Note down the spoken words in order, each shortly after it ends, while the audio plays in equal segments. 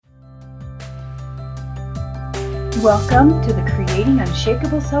Welcome to the Creating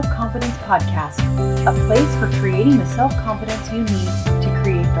Unshakable Self-Confidence podcast, a place for creating the self-confidence you need to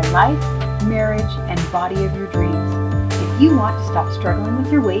create the life, marriage, and body of your dreams. If you want to stop struggling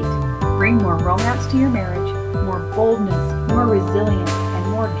with your weight, bring more romance to your marriage, more boldness, more resilience, and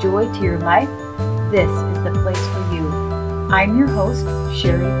more joy to your life, this is the place for you. I'm your host,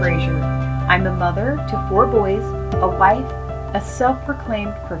 Sherry Brazier. I'm a mother to 4 boys, a wife, a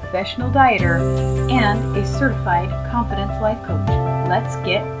self-proclaimed professional dieter, and a certified confidence life coach. Let's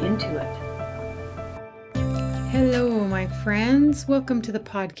get into it. Hello, my friends. Welcome to the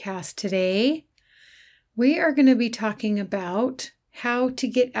podcast today. We are going to be talking about how to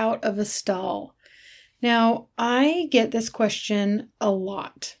get out of a stall. Now, I get this question a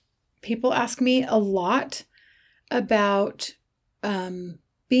lot. People ask me a lot about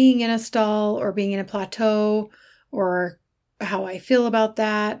being in a stall or being in a plateau or how I feel about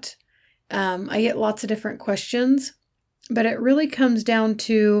that. I get lots of different questions, but it really comes down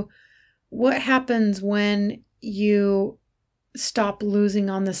to what happens when you stop losing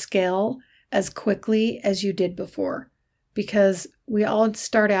on the scale as quickly as you did before. Because we all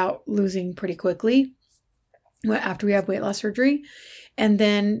start out losing pretty quickly after we have weight loss surgery, and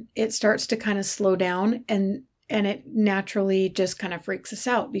then it starts to kind of slow down, and it naturally just kind of freaks us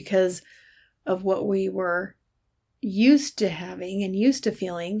out because of what we were used to having and used to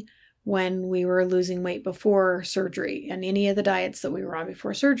feeling when we were losing weight before surgery, and any of the diets that we were on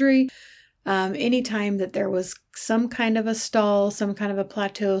before surgery. Anytime that there was some kind of a stall, some kind of a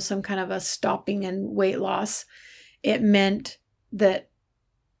plateau, some kind of a stopping in weight loss, it meant that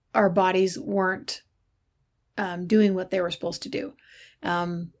our bodies weren't doing what they were supposed to do.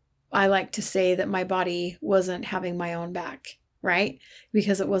 I like to say that my body wasn't having my own back, right?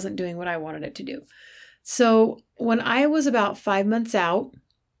 Because it wasn't doing what I wanted it to do. So when I was about 5 months out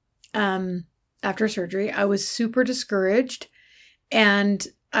after surgery, I was super discouraged, and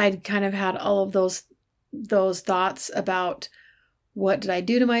I'd kind of had all of those thoughts about, what did I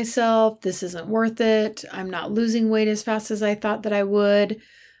do to myself? This isn't worth it. I'm not losing weight as fast as I thought that I would.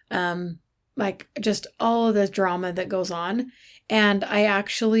 Like just all of the drama that goes on. And I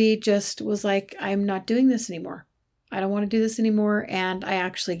actually just was like, I'm not doing this anymore. I don't want to do this anymore. And I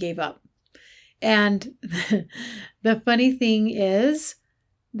actually gave up. And the funny thing is,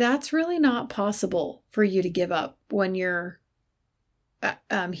 that's really not possible for you to give up when you're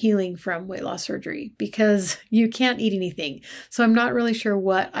healing from weight loss surgery, because you can't eat anything. So I'm not really sure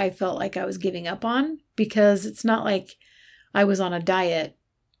what I felt like I was giving up on, because it's not like I was on a diet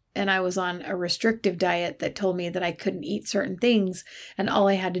and I was on a restrictive diet that told me that I couldn't eat certain things, and all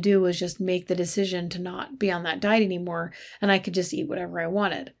I had to do was just make the decision to not be on that diet anymore, and I could just eat whatever I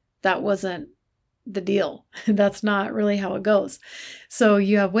wanted. That wasn't the deal. That's not really how it goes. So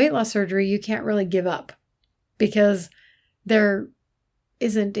you have weight loss surgery, you can't really give up, because there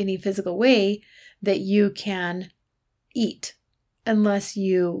isn't any physical way that you can eat unless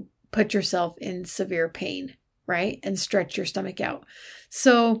you put yourself in severe pain, right? And stretch your stomach out.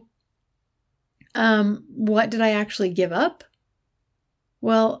 So, what did I actually give up?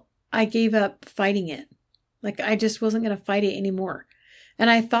 Well, I gave up fighting it. Like, I just wasn't going to fight it anymore. And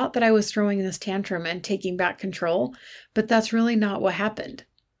I thought that I was throwing this tantrum and taking back control, but that's really not what happened.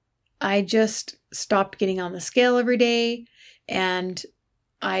 I just stopped getting on the scale every day, and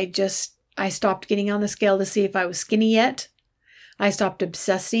I stopped getting on the scale to see if I was skinny yet. I stopped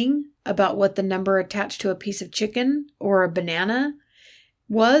obsessing about what the number attached to a piece of chicken or a banana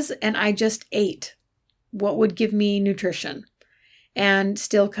was, and I just ate what would give me nutrition. And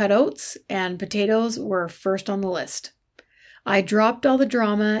steel-cut oats and potatoes were first on the list. I dropped all the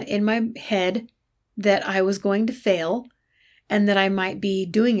drama in my head that I was going to fail and that I might be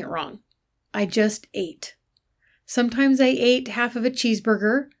doing it wrong. I just ate. Sometimes I ate half of a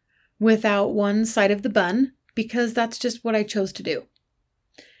cheeseburger without one side of the bun, because that's just what I chose to do.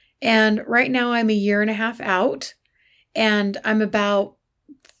 And right now I'm a 1.5 years out, and I'm about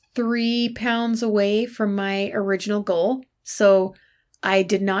 3 pounds away from my original goal. So I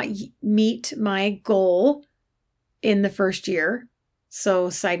did not meet my goal in the first year. So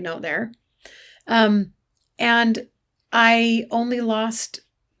side note there. And I only lost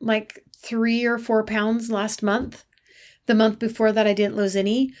like 3 or 4 pounds last month. The month before that, I didn't lose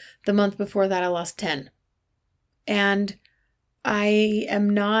any. The month before that, I lost 10. And I am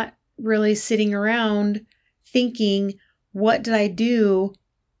not really sitting around thinking, what did I do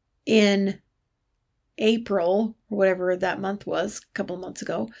in April, or whatever that month was, a couple of months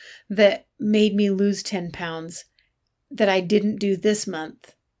ago, that made me lose 10 pounds that I didn't do this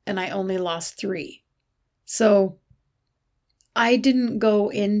month, and I only lost 3. So I didn't go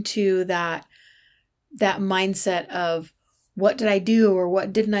into that that mindset of what did I do or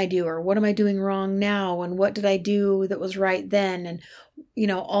what didn't I do or what am I doing wrong now and what did I do that was right then, and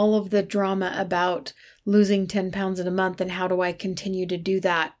all of the drama about losing 10 pounds in a month and how do I continue to do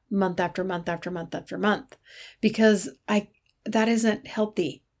that month after month after month after month, because that isn't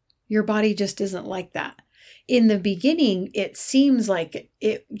healthy. Your body just isn't like that. In the beginning, it seems like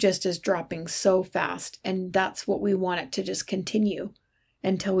it just is dropping so fast, and that's what we want it to just continue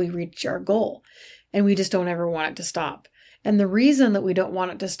until we reach our goal, and we just don't ever want it to stop. And the reason that we don't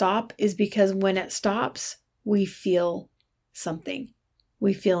want it to stop is because when it stops, we feel something.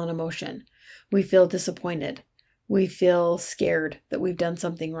 We feel an emotion. We feel disappointed. We feel scared that we've done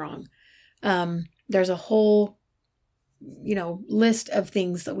something wrong. There's a whole, list of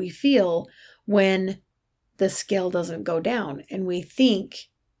things that we feel when the scale doesn't go down, and we think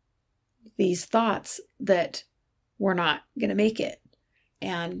these thoughts that we're not going to make it,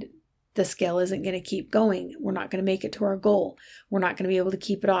 and the scale isn't going to keep going. We're not going to make it to our goal. We're not going to be able to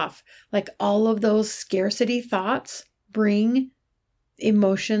keep it off. Like, all of those scarcity thoughts bring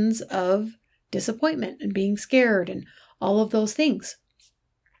emotions of disappointment and being scared and all of those things.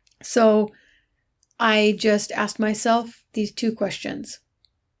 So I just asked myself these 2 questions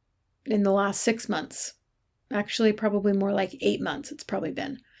in the last 6 months. Actually, probably more like 8 months it's probably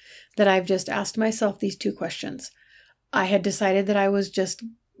been that I've just asked myself these 2 questions. I had decided that I was just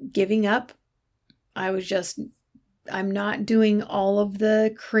giving up. I'm not doing all of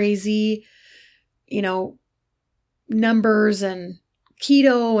the crazy, numbers and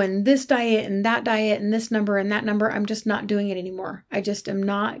keto and this diet and this number and that number. I'm just not doing it anymore. I just am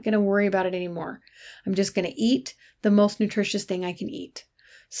not going to worry about it anymore. I'm just going to eat the most nutritious thing I can eat.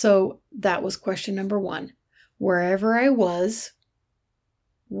 So that was question number 1. Wherever I was,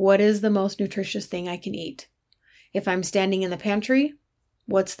 what is the most nutritious thing I can eat? If I'm standing in the pantry,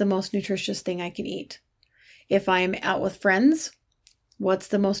 what's the most nutritious thing I can eat? If I'm out with friends, what's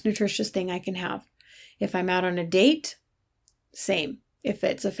the most nutritious thing I can have? If I'm out on a date, same. If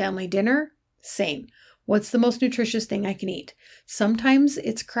it's a family dinner, same. What's the most nutritious thing I can eat? Sometimes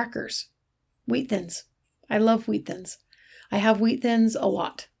it's crackers, Wheat Thins. I love Wheat Thins. I have Wheat Thins a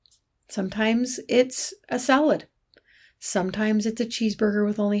lot. Sometimes it's a salad. Sometimes it's a cheeseburger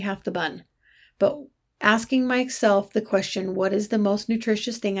with only half the bun. But asking myself the question, what is the most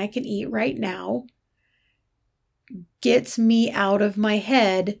nutritious thing I can eat right now, gets me out of my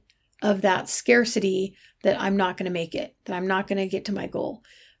head of that scarcity that I'm not going to make it, that I'm not going to get to my goal,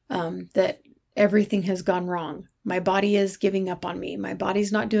 that everything has gone wrong. My body is giving up on me. My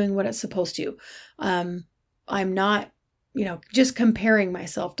body's not doing what it's supposed to. I'm not, just comparing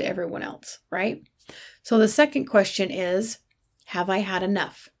myself to everyone else, right? So the second question is, have I had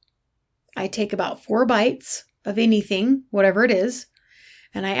enough? I take about 4 bites of anything, whatever it is,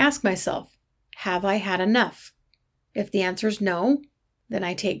 and I ask myself, have I had enough? If the answer is no, then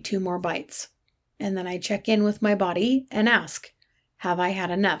I take 2 more bites. And then I check in with my body and ask, have I had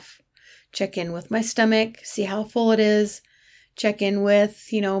enough? Check in with my stomach, see how full it is. Check in with,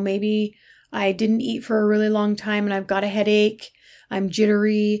 maybe I didn't eat for a really long time and I've got a headache. I'm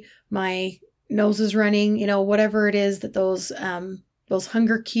jittery. My nose is running, whatever it is that those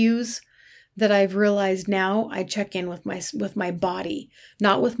hunger cues that I've realized now, I check in with my body,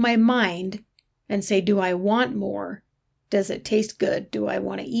 not with my mind, and say, do I want more? Does it taste good? Do I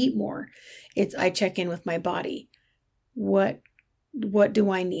want to eat more? I check in with my body. What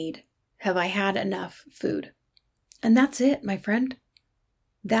do I need? Have I had enough food? And that's it, my friend.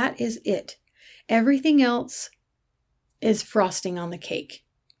 That is it. Everything else is frosting on the cake.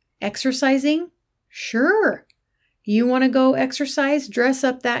 Exercising? Sure. You want to go exercise? Dress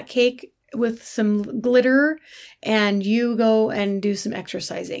up that cake with some glitter and you go and do some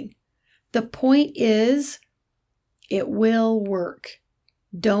exercising. The point is, it will work.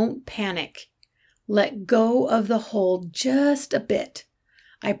 Don't panic. Let go of the hold just a bit.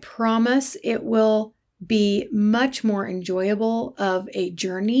 I promise it will be much more enjoyable of a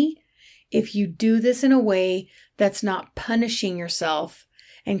journey if you do this in a way that's not punishing yourself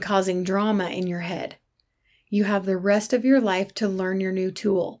and causing drama in your head. You have the rest of your life to learn your new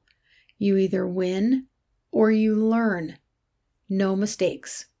tool. You either win or you learn. No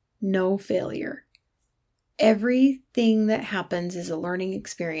mistakes, no failure. Everything that happens is a learning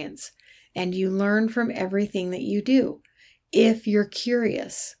experience, and you learn from everything that you do. If you're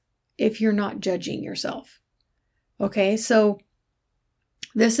curious, if you're not judging yourself. Okay, so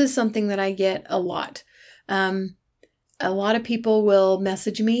this is something that I get a lot. A lot of people will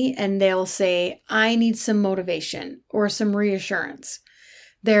message me and they'll say, I need some motivation or some reassurance.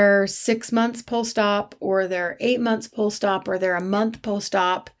 They're 6 months post-op, or they're 8 months post-op, or they're a month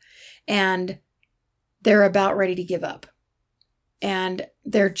post-op, and they're about ready to give up. And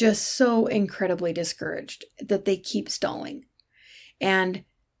they're just so incredibly discouraged that they keep stalling. And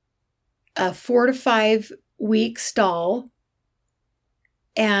a 4 to 5 week stall,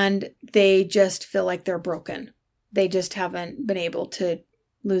 and they just feel like they're broken. They just haven't been able to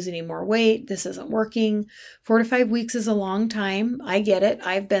lose any more weight. This isn't working. 4 to 5 weeks is a long time. I get it.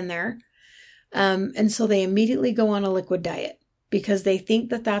 I've been there. And so they immediately go on a liquid diet because they think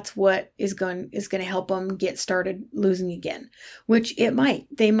that that's what is going to help them get started losing again, which it might.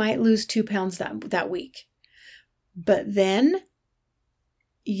 They might lose 2 pounds that week. But then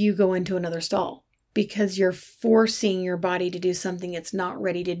you go into another stall because you're forcing your body to do something it's not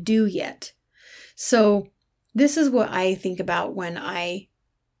ready to do yet. So this is what I think about when I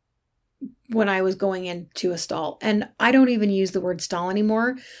was going into a stall. And I don't even use the word stall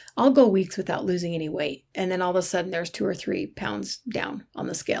anymore. I'll go weeks without losing any weight. And then all of a sudden there's 2 or 3 pounds down on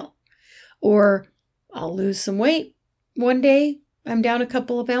the scale. Or I'll lose some weight. One day I'm down a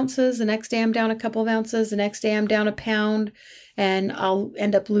couple of ounces. The next day I'm down a couple of ounces. The next day I'm down a pound. And I'll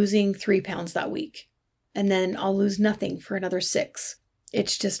end up losing 3 pounds that week. And then I'll lose nothing for another 6.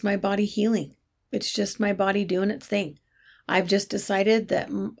 It's just my body healing. It's just my body doing its thing. I've just decided that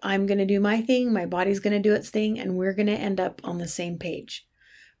I'm going to do my thing, my body's going to do its thing, and we're going to end up on the same page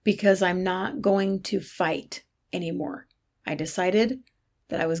because I'm not going to fight anymore. I decided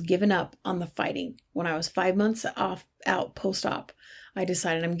that I was giving up on the fighting. When I was 5 months out post-op, I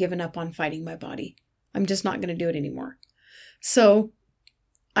decided I'm giving up on fighting my body. I'm just not going to do it anymore. So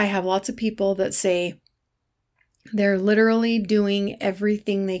I have lots of people that say they're literally doing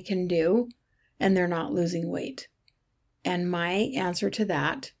everything they can do and they're not losing weight. And my answer to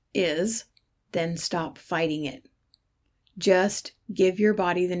that is then stop fighting it. Just give your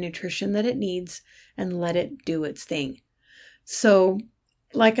body the nutrition that it needs and let it do its thing. So,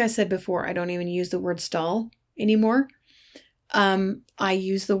 like I said before, I don't even use the word stall anymore. I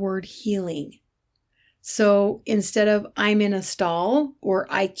use the word healing. So instead of I'm in a stall or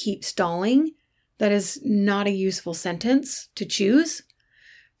I keep stalling, that is not a useful sentence to choose.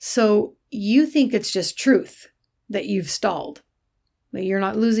 So you think it's just truth that you've stalled, that you're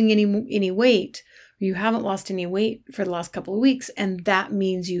not losing any weight, or you haven't lost any weight for the last couple of weeks, and that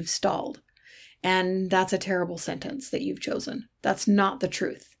means you've stalled. And that's a terrible sentence that you've chosen. That's not the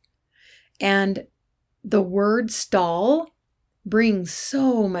truth. And the word stall brings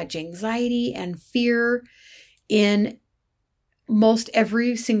so much anxiety and fear in most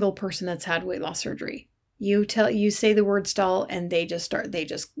every single person that's had weight loss surgery. You say the word stall and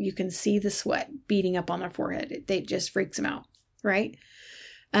you can see the sweat beating up on their forehead. It just freaks them out, right?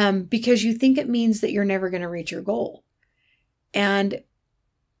 Because you think it means that you're never going to reach your goal. And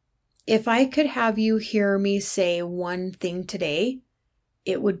if I could have you hear me say one thing today,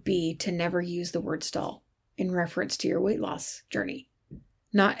 it would be to never use the word stall in reference to your weight loss journey.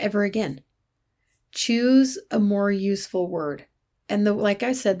 Not ever again. Choose a more useful word. And like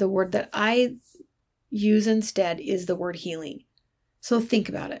I said, the word that I use instead is the word healing. So think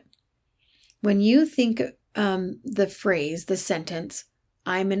about it. When you think the phrase, the sentence,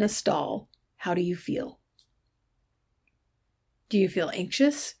 I'm in a stall, how do you feel? Do you feel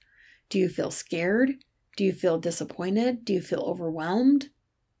anxious? Do you feel scared? Do you feel disappointed? Do you feel overwhelmed?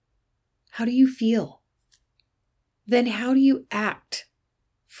 How do you feel? Then how do you act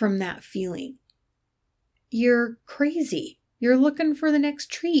from that feeling? You're crazy. You're looking for the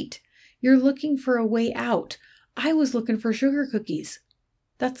next treat. You're looking for a way out. I was looking for sugar cookies.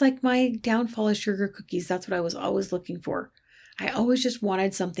 That's like my downfall is sugar cookies. That's what I was always looking for. I always just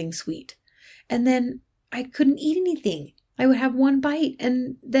wanted something sweet. And then I couldn't eat anything. I would have one bite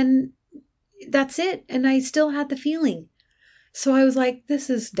and then that's it. And I still had the feeling. So I was like, this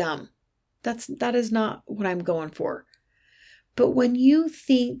is dumb. That is not what I'm going for. But when you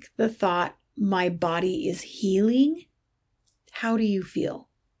think the thought, my body is healing, how do you feel?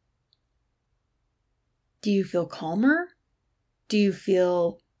 Do you feel calmer? Do you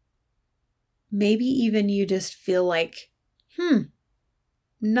feel, maybe even you just feel like,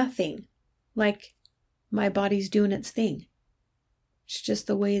 nothing. Like my body's doing its thing. It's just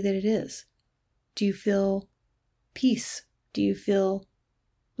the way that it is. Do you feel peace? Do you feel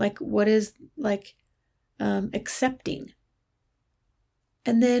like what is like accepting?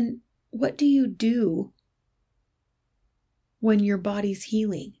 And then what do you do when your body's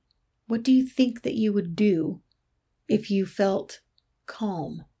healing? What do you think that you would do if you felt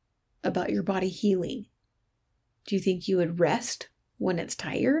calm about your body healing? Do you think you would rest when it's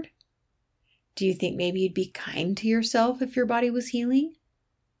tired? Do you think maybe you'd be kind to yourself if your body was healing?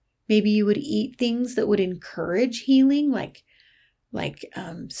 Maybe you would eat things that would encourage healing, like like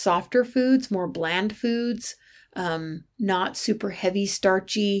softer foods, more bland foods, not super heavy,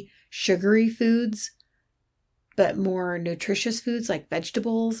 starchy, sugary foods, but more nutritious foods like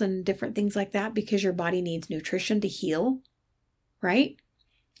vegetables and different things like that, because your body needs nutrition to heal, right?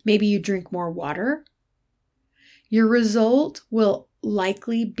 Maybe you drink more water. Your result will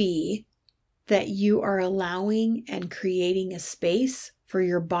likely be that you are allowing and creating a space for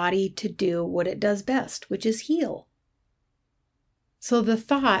your body to do what it does best, which is heal. So the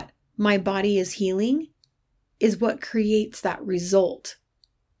thought, my body is healing, is what creates that result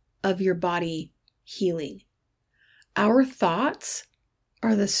of your body healing. Our thoughts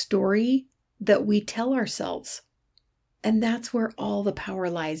are the story that we tell ourselves. And that's where all the power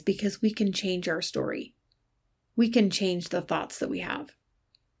lies, because we can change our story. We can change the thoughts that we have.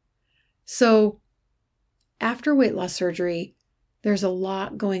 So after weight loss surgery, there's a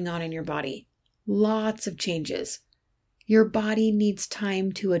lot going on in your body. Lots of changes. Your body needs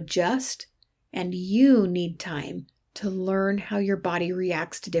time to adjust, and you need time to learn how your body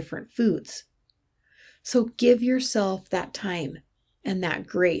reacts to different foods. So give yourself that time and that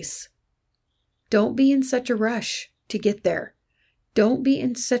grace. Don't be in such a rush to get there. Don't be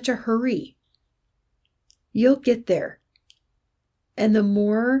in such a hurry. You'll get there. And the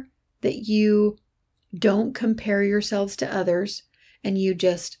more that you don't compare yourselves to others and you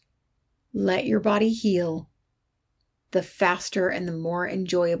just let your body heal, the faster and the more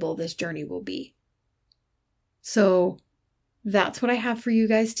enjoyable this journey will be. So that's what I have for you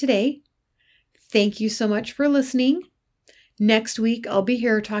guys today. Thank you so much for listening. Next week, I'll be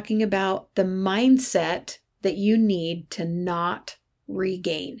here talking about the mindset that you need to not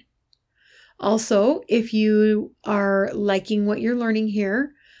regain. Also, if you are liking what you're learning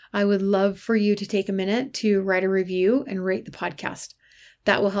here, I would love for you to take a minute to write a review and rate the podcast.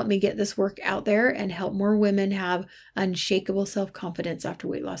 That will help me get this work out there and help more women have unshakable self-confidence after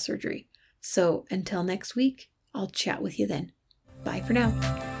weight loss surgery. So until next week, I'll chat with you then. Bye for now.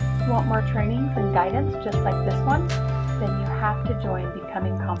 Want more trainings and guidance just like this one? Then you have to join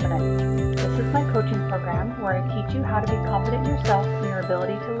Becoming Confident. This is my coaching program where I teach you how to be confident yourself in your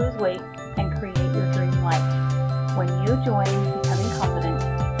ability to lose weight and create your dream life. When you join Becoming Confident,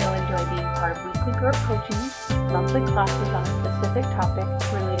 you'll enjoy being part of weekly group coaching, monthly classes on a specific topic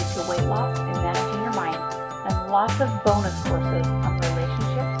related to weight loss and managing your mind, and lots of bonus courses on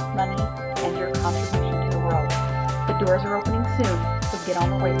relationships, money, and your contribution to the world. The doors are opening soon, so get on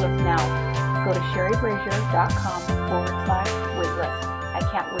the waitlist now. Go to SherryBrazier.com/waitlist. I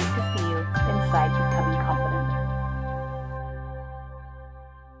can't wait to see you inside Becoming Confident.